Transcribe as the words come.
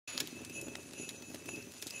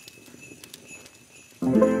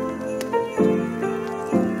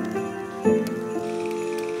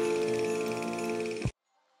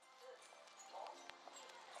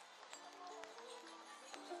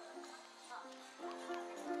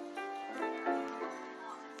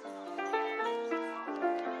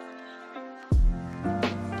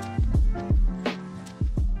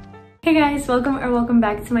Hey guys, welcome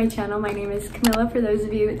back to my channel. My name is Camilla for those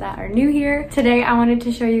of you that are new here. Today I wanted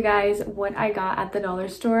to show you guys what I got at the dollar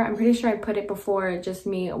store. I'm pretty sure I put it before, just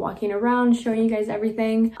me walking around showing you guys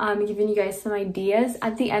everything, giving you guys some ideas.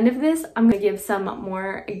 At the end of this, I'm gonna give some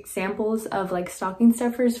more examples of like stocking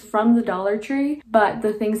stuffers from the Dollar Tree, but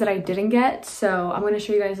the things that I didn't get. So I'm gonna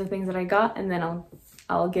show you guys the things that I got, and then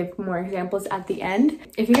I'll give more examples at the end.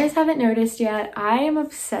 If you guys haven't noticed yet, I am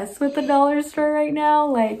obsessed with the dollar store right now.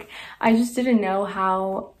 Like, I just didn't know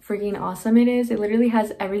how freaking awesome it is. It literally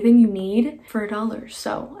has everything you need for $1.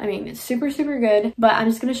 So, I mean, it's super good. But I'm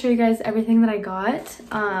just gonna show you guys everything that I got.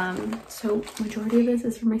 So majority of this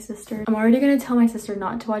is for my sister. I'm already gonna tell my sister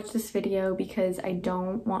not to watch this video because I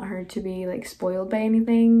don't want her to be like spoiled by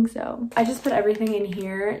anything. So I just put everything in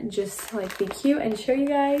here just to like be cute and show you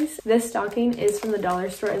guys. This stocking is from the dollar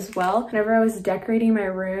store as well. Whenever I was decorating my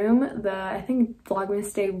room, I think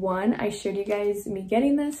Vlogmas Day 1, I showed you guys me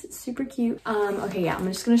getting this. It's super cute. Okay, yeah, I'm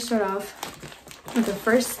just gonna start off with the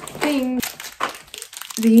first thing.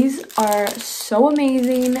 These are so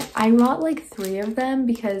amazing. I got like 3 of them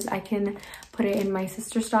because I can put it in my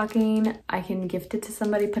sister's stocking. I can gift it to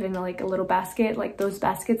somebody, put it in like a little basket, like those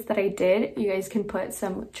baskets that I did. You guys can put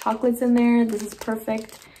some chocolates in there. This is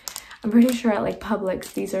perfect. I'm pretty sure at like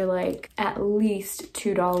Publix, these are like at least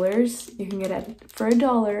 $2. You can get it for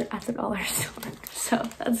 $1 at the dollar store. So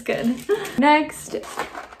that's good. Next,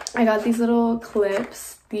 I got these little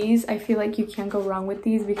clips. These, I feel like you can't go wrong with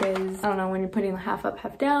these because, I don't know, when you're putting the half up,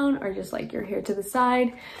 half down, or just like your hair to the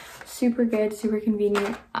side. Super good, super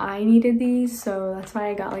convenient. I needed these, so that's why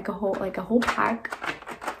I got like a whole pack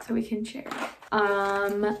so we can share.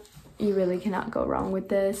 You really cannot go wrong with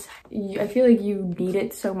this. I feel like you need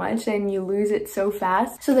it so much and you lose it so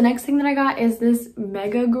fast. So the next thing that I got is this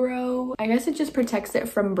Mega Grow. I guess it just protects it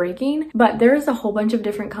from breaking, but there is a whole bunch of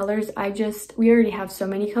different colors. We already have so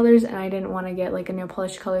many colors and I didn't want to get like a nail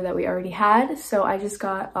polish color that we already had. So I just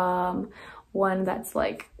got one that's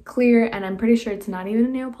like clear, and I'm pretty sure it's not even a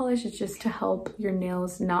nail polish. It's just to help your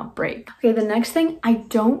nails not break. Okay, the next thing, I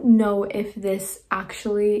don't know if this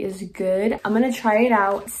actually is good. I'm gonna try it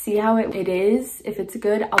out, see how it is. If it's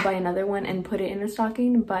good, I'll buy another one and put it in a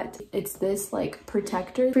stocking. But it's this like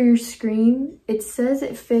protector for your screen. It says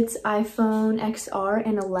it fits iPhone XR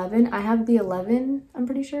and 11. I have the 11, I'm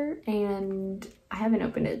pretty sure, and I haven't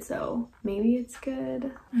opened it, so maybe it's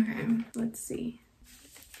good. Okay, let's see.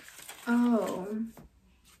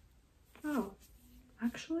 Oh,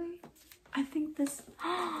 actually, I think this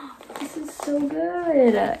is so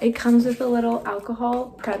good. It comes with a little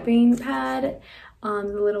alcohol prepping pad, the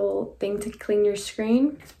little thing to clean your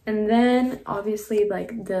screen, and then obviously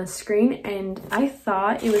like the screen. And I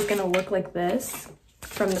thought it was gonna look like this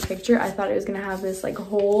from the picture. I thought it was gonna have this like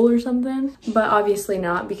hole or something, but obviously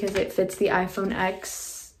not because it fits the iPhone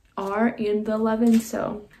XR and the 11.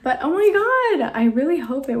 So, but oh my god, I really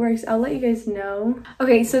hope it works. I'll let you guys know.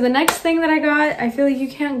 Okay, so the next thing that I got, I feel like you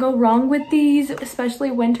can't go wrong with these, especially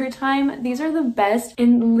winter time. These are the best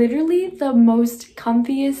and literally the most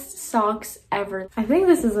comfiest socks ever. I think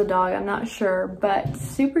this is a dog, I'm not sure, but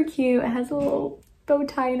super cute. It has a little bow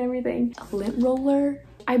tie and everything. A lint roller.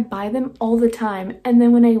 I buy them all the time, and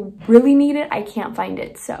then when I really need it, I can't find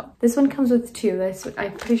it. So this one comes with 2.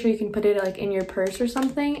 I'm pretty sure you can put it like in your purse or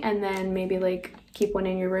something, and then maybe like keep one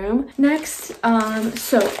in your room. Next,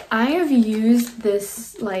 so I have used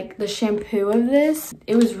this, like the shampoo of this.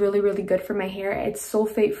 It was really good for my hair. It's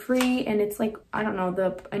sulfate free, and it's like, I don't know,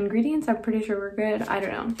 the ingredients I'm pretty sure were good. I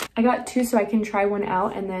don't know. I got 2 so I can try one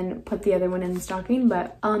out and then put the other one in the stocking.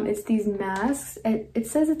 But it's these masks. It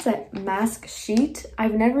says it's a mask sheet.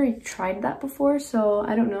 I've never tried that before, so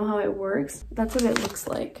I don't know how it works. That's what it looks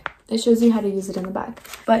like. It shows you how to use it in the back,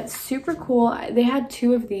 but super cool. They had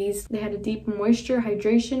 2 of these. They had a deep moisture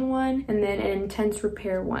hydration one and then an intense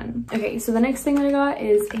repair one. Okay, so the next thing that I got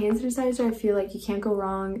is hand sanitizer. I feel like you can't go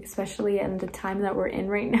wrong, especially in the time that we're in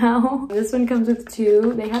right now. This one comes with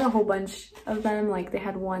 2. They had a whole bunch of them. Like they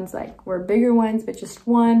had ones like were bigger ones, but just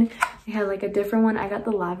one. They had like a different one. I got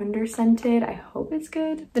the lavender scented. I hope it's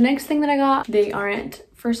good. The next thing that I got, they aren't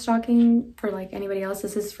for stocking for like anybody else.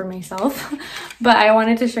 This is for myself, but I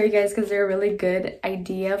wanted to show you guys because they're a really good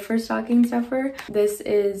idea for stocking stuffer. This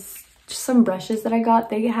is just some brushes that I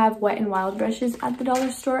got. They have Wet n Wild brushes at the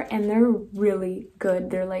dollar store, and they're really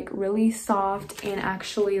good. They're like really soft and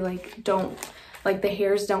actually like the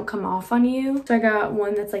hairs don't come off on you. So I got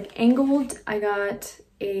one that's like angled. I got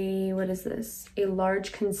what is this? A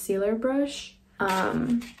large concealer brush.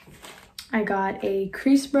 I got a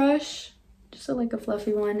crease brush, just like a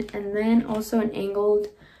fluffy one, and then also an angled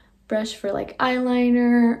brush for like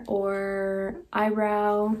eyeliner or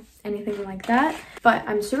eyebrow, anything like that. But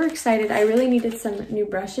I'm super excited. I really needed some new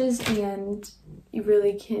brushes and you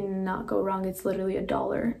really cannot go wrong. It's literally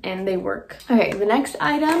 $1 and they work. Okay, the next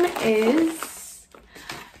item is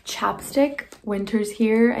chapstick. Winter's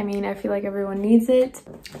here. I mean, I feel like everyone needs it.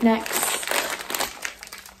 Next.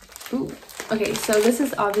 Ooh. Okay, so this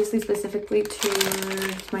is obviously specifically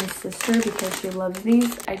to my sister because she loves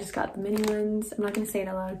these. I just got the mini ones. I'm not gonna say it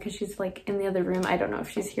out loud because she's like in the other room. I don't know if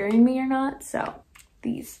she's hearing me or not. So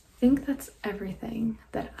these. I think that's everything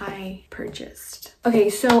that I purchased.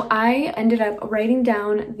 Okay, so I ended up writing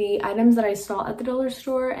down the items that I saw at the dollar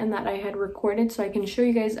store and that I had recorded so I can show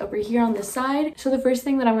you guys over here on the side. So the first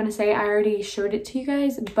thing that I'm gonna say, I already showed it to you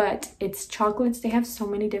guys, but it's chocolates. They have so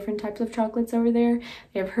many different types of chocolates over there.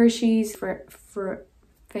 They have Hershey's,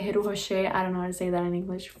 Ferrero Rocher, I don't know how to say that in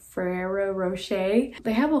English, Ferrero Rocher.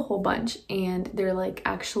 They have a whole bunch and they're like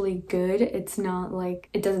actually good. It's not like,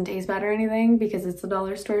 it doesn't taste bad or anything because it's a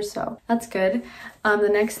dollar store, so that's good. The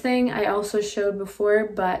next thing I also showed before,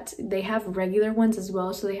 but they have regular ones as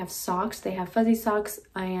well. So they have socks, they have fuzzy socks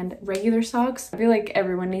and regular socks. I feel like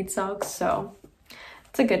everyone needs socks, so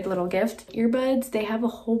it's a good little gift. Earbuds, they have a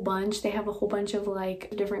whole bunch. They have a whole bunch of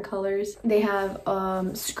like different colors. They have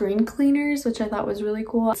screen cleaners, which I thought was really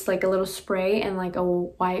cool. It's like a little spray and like a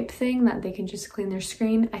wipe thing that they can just clean their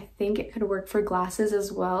screen. I think it could work for glasses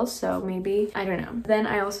as well, so maybe, I don't know. Then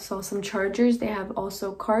I also saw some chargers. They have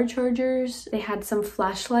also car chargers. They had some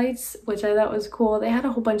flashlights, which I thought was cool. They had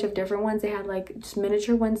a whole bunch of different ones. They had like just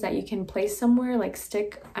miniature ones that you can place somewhere, like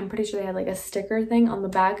stick. I'm pretty sure they had like a sticker thing on the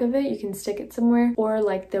back of it. You can stick it somewhere, or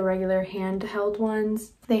like the regular handheld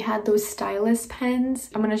ones. They had those stylus pens.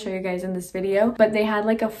 I'm gonna show you guys in this video, but they had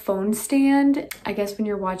like a phone stand. I guess when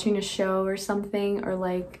you're watching a show or something, or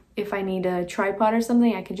like if I need a tripod or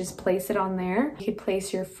something, I could just place it on there. You could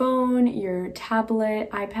place your phone, your tablet,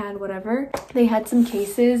 iPad, whatever. They had some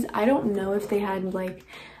cases. I don't know if they had like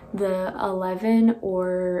the 11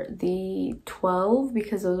 or the 12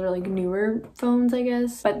 because those are like newer phones, I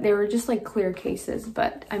guess, but they were just like clear cases.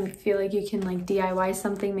 But I feel like you can like DIY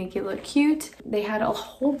something, make it look cute. They had a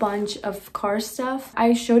whole bunch of car stuff.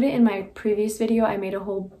 I showed it in my previous video. I made a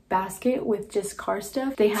whole basket with just car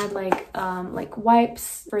stuff. They had like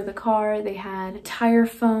wipes for the car. They had tire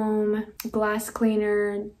foam, glass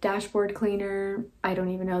cleaner, dashboard cleaner. I don't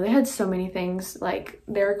even know. They had so many things. Like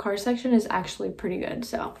their car section is actually pretty good,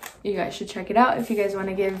 so you guys should check it out if you guys want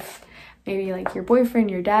to give maybe like your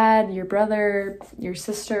boyfriend, your dad, your brother, your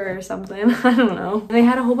sister or something. I don't know. They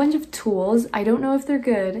had a whole bunch of tools. I don't know if they're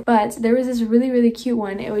good, but there was this really cute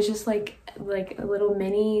one. It was just like a little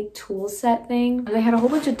mini tool set thing. They had a whole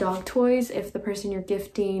bunch of dog toys if the person you're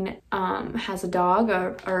gifting has a dog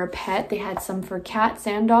or a pet. They had some for cats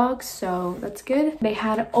and dogs, so that's good. They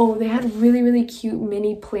had really cute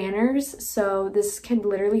mini planners, so this could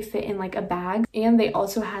literally fit in like a bag. And they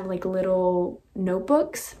also had like little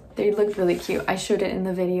notebooks. They looked really cute. I showed it in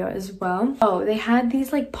the video as well. Oh, they had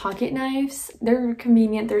these like pocket knives. They're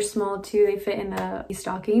convenient. They're small too. They fit in a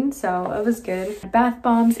stocking, so it was good. Bath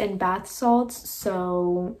bombs and bath salts.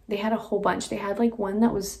 So they had a whole bunch. They had like one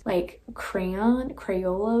that was like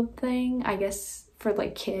Crayola thing, I guess for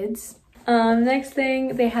like kids. Next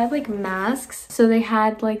thing, they had like masks. So they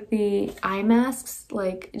had like the eye masks,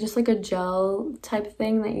 like just like a gel type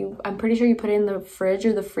thing that I'm pretty sure you put it in the fridge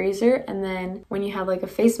or the freezer, and then when you have like a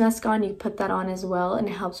face mask on, you put that on as well, and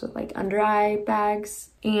it helps with like under eye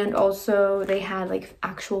bags. And also they had like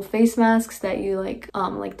actual face masks that you like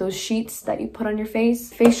those sheets that you put on your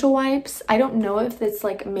face. Facial wipes. I don't know if it's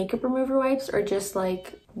like makeup remover wipes or just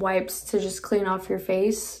like wipes to just clean off your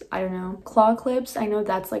face. I don't know. Claw clips. I know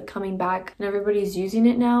that's like coming back and everybody's using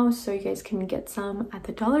it now, so you guys can get some at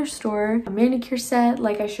the dollar store. A manicure set,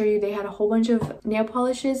 like I showed you, they had a whole bunch of nail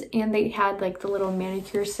polishes, and they had like the little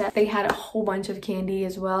manicure set. They had a whole bunch of candy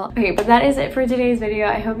as well. Okay, but that is it for today's video.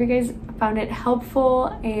 I hope you guys found it helpful,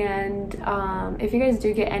 and if you guys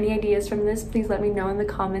do get any ideas from this, please let me know in the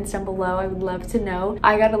comments down below. I would love to know.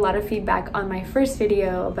 I got a lot of feedback on my first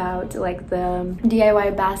video about like the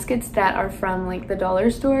DIY baskets that are from like the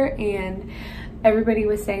dollar store, and everybody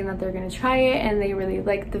was saying that they're gonna try it and they really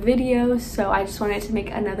liked the video, so I just wanted to make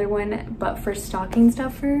another one but for stocking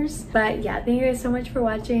stuffers. But yeah, thank you guys so much for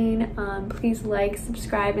watching. Please like,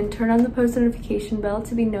 subscribe, and turn on the post notification bell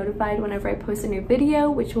to be notified whenever I post a new video,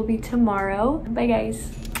 which will be tomorrow. Bye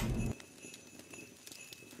guys.